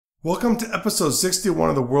Welcome to episode 61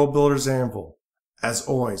 of the World Builder's Anvil. As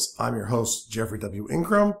always, I'm your host, Jeffrey W.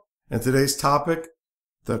 Ingram, and today's topic,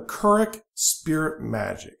 the Kurriq Spirit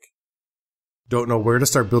Magic. Don't know where to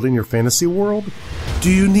start building your fantasy world?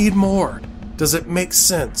 Do you need more? Does it make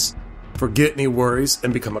sense? Forget any worries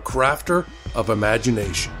and become a crafter of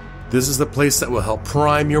imagination. This is the place that will help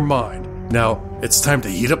prime your mind. Now, it's time to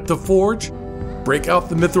heat up the forge, break out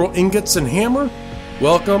the mithril ingots and hammer.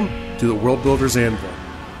 Welcome to the World Builder's Anvil.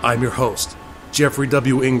 I'm your host, Jeffrey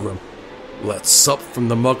W. Ingram. Let's sup from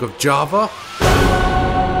the mug of Java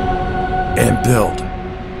and build.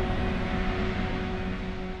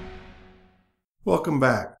 Welcome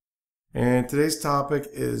back. And today's topic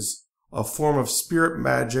is a form of spirit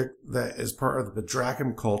magic that is part of the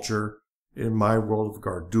Bedrakim culture in my world of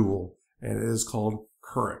Gardul, and it is called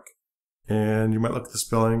Kurriq. And you might look at the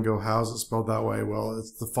spelling and go, how is it spelled that way? Well,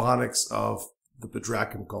 it's the phonics of the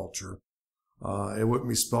Bedrakim culture. It wouldn't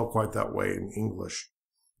be spelled quite that way in English,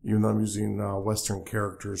 even though I'm using Western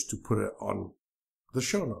characters to put it on the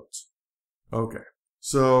show notes. Okay,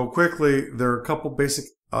 so quickly, there are a couple basic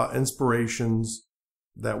inspirations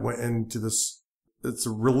that went into this. It's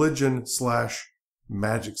a religion /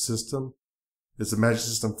 magic system. It's a magic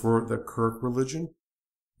system for the Kurriq religion,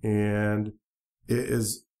 and it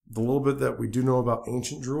is the little bit that we do know about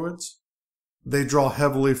ancient druids. They draw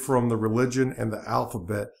heavily from the religion and the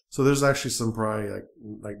alphabet, so there's actually some probably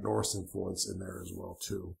like Norse influence in there as well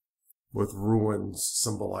too, with runes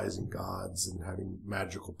symbolizing gods and having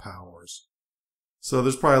magical powers. So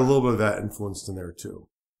there's probably a little bit of that influenced in there too.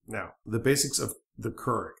 Now, the basics of the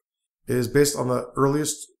Kurriq is based on the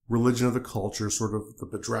earliest religion of the culture, sort of the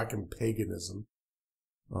Bedrakim paganism.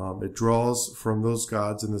 It draws from those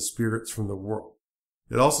gods and the spirits from the world.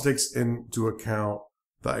 It also takes into account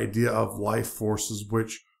the idea of life forces,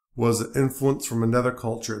 which was an influence from another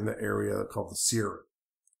culture in the area called the Siren.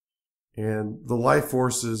 And the life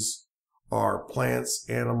forces are plants,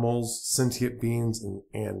 animals, sentient beings,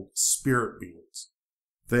 and spirit beings,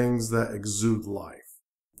 things that exude life.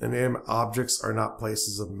 Inanimate objects are not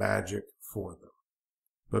places of magic for them.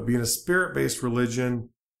 But being a spirit-based religion,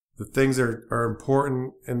 the things that are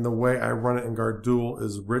important in the way I run it in Gardul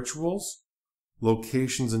is rituals,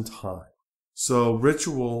 locations, and time. So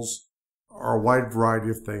rituals are a wide variety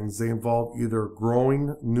of things. They involve either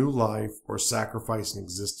growing new life or sacrificing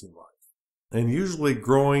existing life. And usually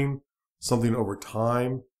growing something over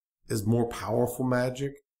time is more powerful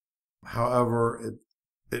magic. However,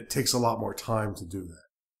 it takes a lot more time to do that.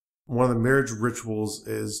 One of the marriage rituals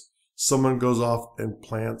is someone goes off and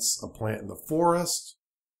plants a plant in the forest,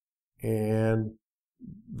 and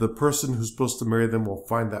the person who's supposed to marry them will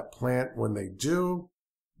find that plant. When they do,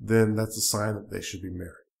 then that's a sign that they should be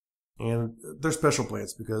married. And they're special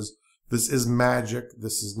plants because this is magic.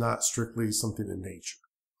 This is not strictly something in nature.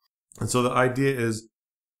 And so the idea is,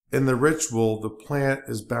 in the ritual, the plant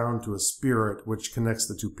is bound to a spirit which connects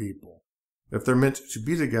the two people. If they're meant to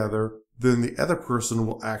be together, then the other person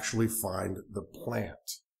will actually find the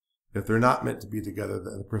plant. If they're not meant to be together, the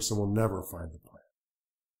other person will never find the plant.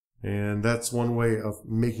 And that's one way of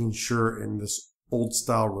making sure in this old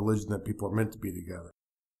style religion that people are meant to be together.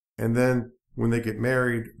 And then when they get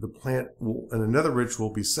married, the plant will, in another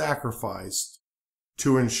ritual, be sacrificed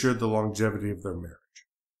to ensure the longevity of their marriage.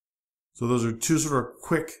 So those are two sort of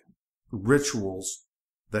quick rituals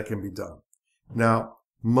that can be done. Now,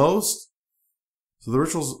 so the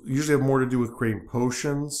rituals usually have more to do with creating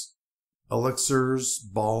potions, elixirs,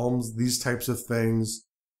 balms, these types of things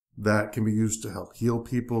that can be used to help heal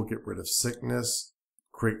people, get rid of sickness,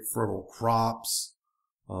 create fertile crops.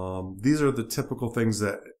 These are the typical things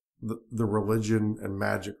that the religion and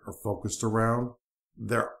magic are focused around.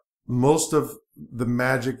 Most of the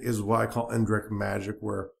magic is what I call indirect magic,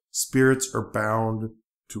 where spirits are bound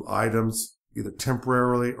to items either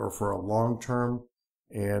temporarily or for a long term,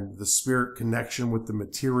 and the spirit connection with the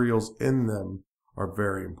materials in them are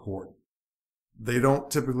very important. They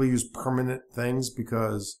don't typically use permanent things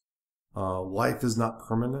because life is not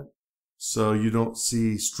permanent, so you don't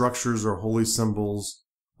see structures or holy symbols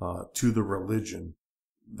to the religion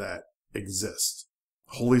that exist.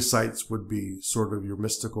 Holy sites would be sort of your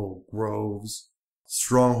mystical groves.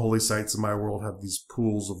 Strong holy sites in my world have these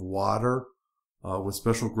pools of water with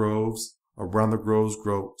special groves. Around the groves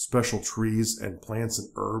grow special trees and plants and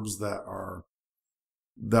herbs that are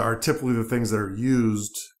typically the things that are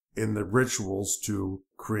used in the rituals to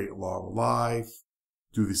create long life,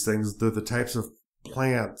 do these things. They're the types of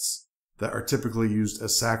plants that are typically used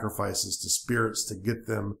as sacrifices to spirits to get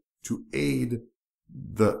them to aid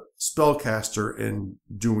the spellcaster in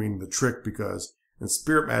doing the trick, because in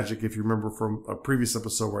spirit magic, if you remember from a previous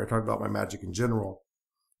episode where I talked about my magic in general,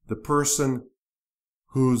 the person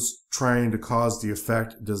who's trying to cause the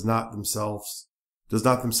effect does not themselves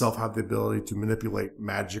have the ability to manipulate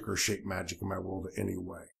magic or shape magic in my world in any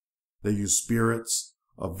way. They use spirits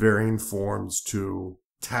of varying forms to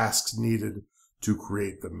tasks needed to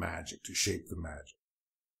create the magic, to shape the magic.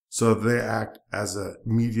 So they act as a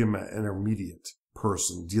medium and intermediate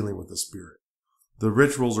person dealing with the spirit. The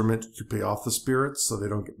rituals are meant to pay off the spirits so they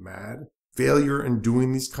don't get mad. Failure in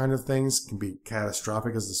doing these kind of things can be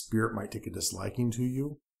catastrophic, as the spirit might take a disliking to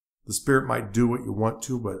you. The spirit might do what you want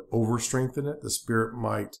to, but over-strengthen it. The spirit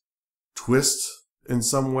might twist in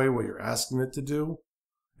some way what you're asking it to do.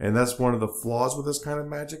 And that's one of the flaws with this kind of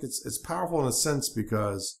magic. It's powerful in a sense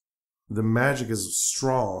because the magic is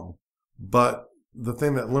strong, but the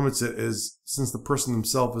thing that limits it is, since the person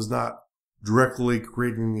themselves is not directly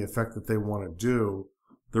creating the effect that they want to do,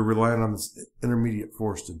 they're relying on this intermediate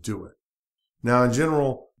force to do it. Now, in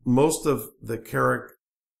general, most of the Kurriq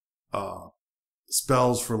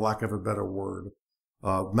spells, for lack of a better word,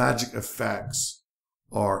 magic effects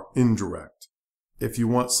are indirect. If you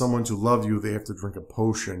want someone to love you, they have to drink a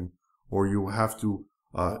potion, or you have to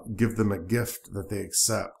give them a gift that they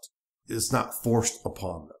accept. It's not forced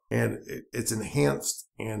upon them. And it's enhanced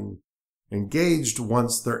and engaged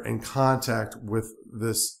once they're in contact with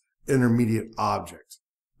this intermediate object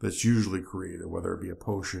that's usually created, whether it be a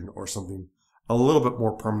potion or something a little bit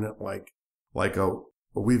more permanent, like a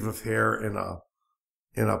weave of hair in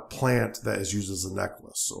a plant that is used as a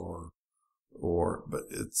necklace, but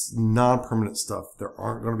it's non-permanent stuff. There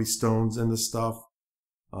aren't going to be stones in this stuff,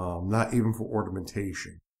 not even for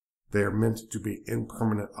ornamentation. They are meant to be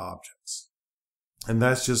impermanent objects. And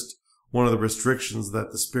that's just one of the restrictions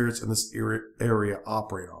that the spirits in this area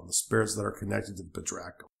operate on, the spirits that are connected to the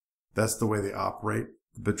Bedrakim. That's the way they operate.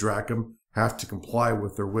 The Bedrakim have to comply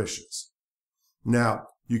with their wishes. Now,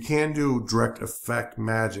 you can do direct effect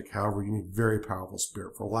magic, however, you need very powerful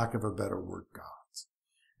spirit, for lack of a better word, gods.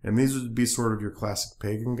 And these would be sort of your classic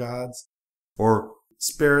pagan gods, or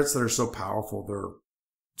spirits that are so powerful they're,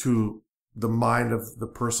 to the mind of the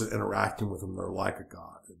person interacting with them, they're like a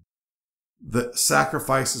god. The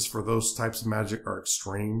sacrifices for those types of magic are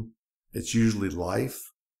extreme. It's usually life,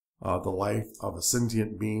 the life of a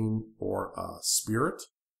sentient being or a spirit.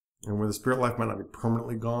 And where the spirit life might not be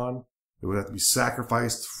permanently gone, it would have to be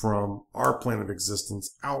sacrificed from our plane of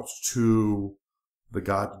existence out to the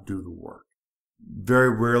god to do the work. Very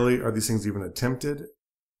rarely are these things even attempted.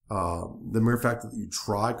 The mere fact that you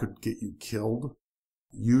try could get you killed.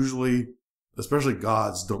 Usually, especially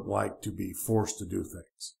gods, don't like to be forced to do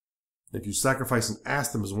things. If you sacrifice and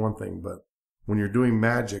ask them is one thing, but when you're doing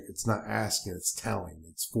magic, it's not asking, it's telling,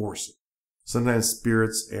 it's forcing. Sometimes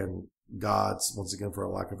spirits and gods, once again, for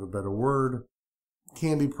lack of a better word,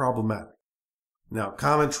 can be problematic. Now,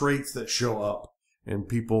 common traits that show up in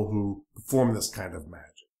people who perform this kind of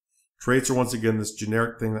magic. Traits are, once again, this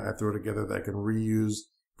generic thing that I throw together that I can reuse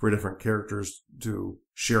for different characters to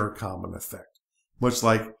share a common effect. Much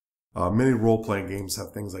like many role-playing games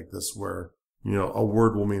have things like this where, you know, a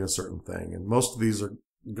word will mean a certain thing, and most of these are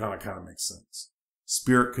gonna kind of make sense.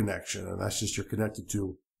 Spirit connection, and that's just you're connected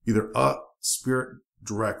to either a spirit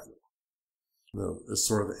directly. It's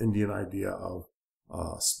sort of the Indian idea of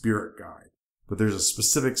spirit guide, but there's a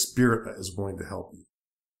specific spirit that is going to help you.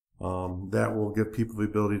 That will give people the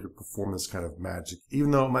ability to perform this kind of magic,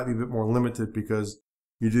 even though it might be a bit more limited because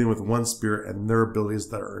you're dealing with one spirit and their abilities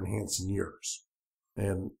that are enhancing yours,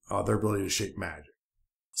 and their ability to shape magic.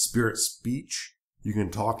 Spirit speech, you can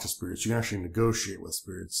talk to spirits. You can actually negotiate with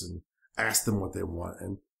spirits and ask them what they want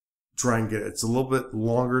and try and get it. It's a little bit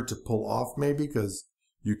longer to pull off maybe because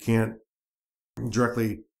you can't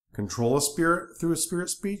directly control a spirit through a spirit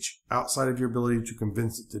speech outside of your ability to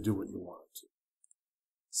convince it to do what you want it to.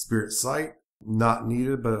 Spirit sight, not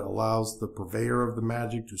needed, but it allows the purveyor of the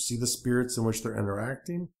magic to see the spirits in which they're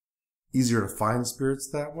interacting. Easier to find spirits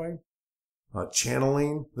that way.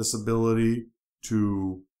 Channeling, this ability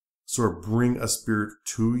to sort of bring a spirit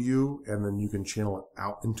to you and then you can channel it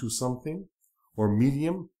out into something. Or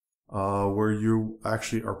medium, where you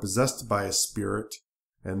actually are possessed by a spirit,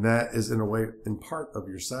 and that is in a way in part of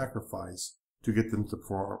your sacrifice to get them to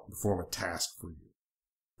perform a task for you.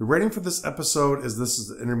 The rating for this episode is this is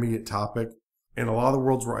an intermediate topic. In a lot of the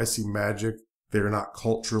worlds where I see magic, they're not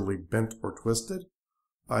culturally bent or twisted.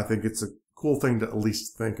 I think it's a cool thing to at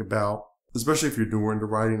least think about. Especially if you're newer into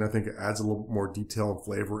writing, I think it adds a little bit more detail and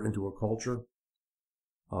flavor into a culture.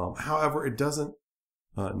 However, it doesn't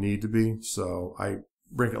need to be, so I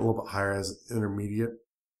rank it a little bit higher as intermediate.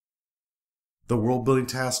 The world building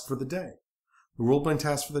task for the day. The world building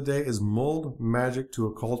task for the day is mold magic to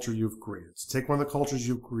a culture you've created. So take one of the cultures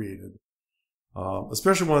you've created,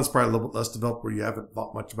 especially one that's probably a little bit less developed where you haven't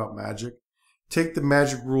thought much about magic. Take the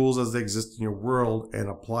magic rules as they exist in your world and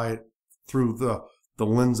apply it through the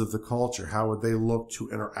lens of the culture. How would they look to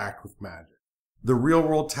interact with magic? The real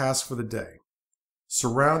world task for the day.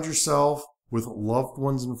 Surround yourself with loved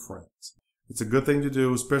ones and friends. It's a good thing to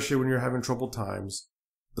do, especially when you're having troubled times.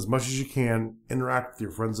 As much as you can, interact with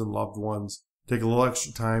your friends and loved ones. Take a little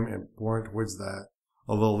extra time and pour it towards that.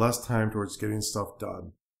 A little less time towards getting stuff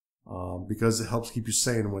done. Because it helps keep you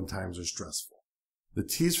sane when times are stressful. The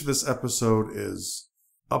tease for this episode is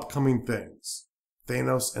upcoming things.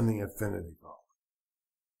 Thanos and the Infinity Gauntlet.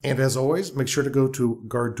 And as always, make sure to go to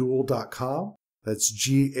garduel.com. That's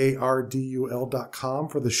GARDUL.com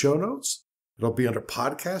for the show notes. It'll be under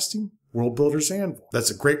podcasting, World Builders Anvil. That's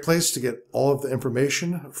a great place to get all of the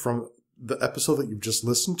information from the episode that you've just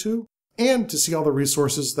listened to and to see all the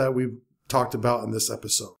resources that we've talked about in this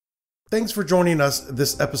episode. Thanks for joining us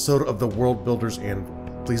this episode of the World Builders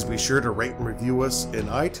Anvil. Please be sure to rate and review us in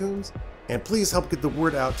iTunes, and please help get the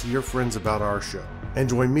word out to your friends about our show. And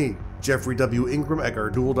join me, Jeffrey W. Ingram at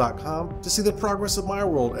garduel.com to see the progress of my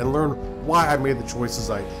world and learn why I made the choices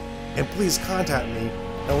I did. And please contact me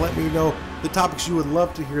and let me know the topics you would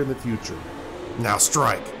love to hear in the future. Now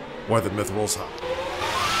strike while the myth rolls high.